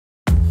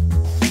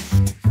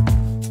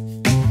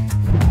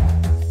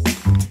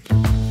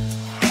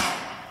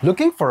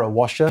Looking for a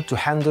washer to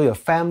handle your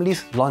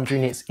family's laundry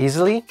needs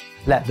easily?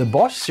 Let the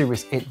Bosch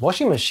Series 8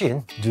 washing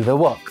machine do the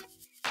work.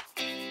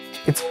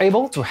 It's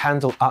able to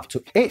handle up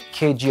to 8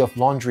 kg of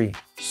laundry,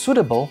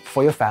 suitable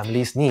for your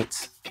family's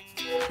needs.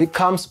 It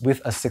comes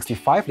with a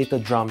 65-litre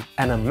drum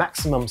and a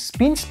maximum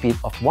spin speed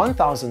of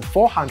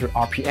 1,400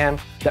 RPM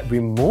that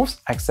removes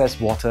excess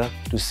water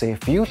to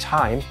save you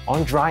time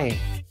on drying.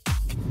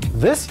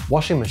 This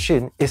washing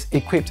machine is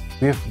equipped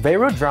with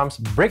Drum's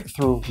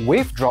breakthrough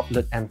wave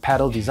droplet and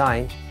pedal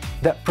design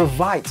that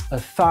provides a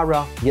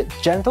thorough yet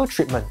gentle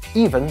treatment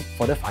even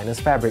for the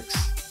finest fabrics.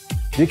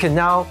 You can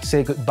now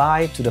say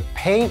goodbye to the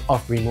pain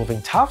of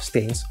removing tough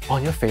stains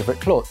on your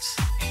favorite clothes.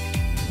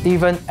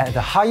 Even at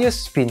the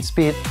highest spin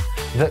speed,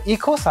 the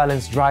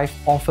EcoSilence Drive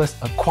offers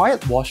a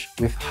quiet wash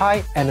with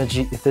high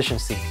energy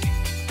efficiency.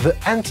 The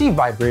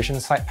anti-vibration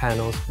side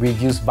panels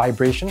reduce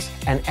vibrations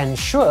and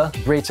ensure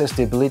greater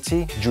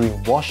stability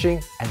during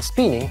washing and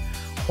spinning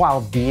while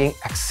being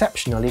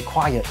exceptionally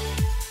quiet.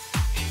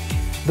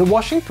 The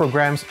washing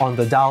programs on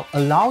the dial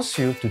allows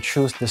you to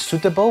choose the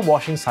suitable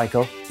washing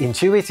cycle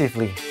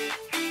intuitively.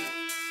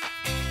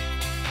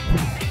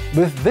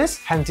 With this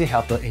handy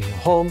helper in your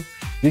home,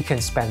 you can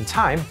spend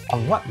time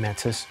on what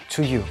matters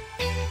to you.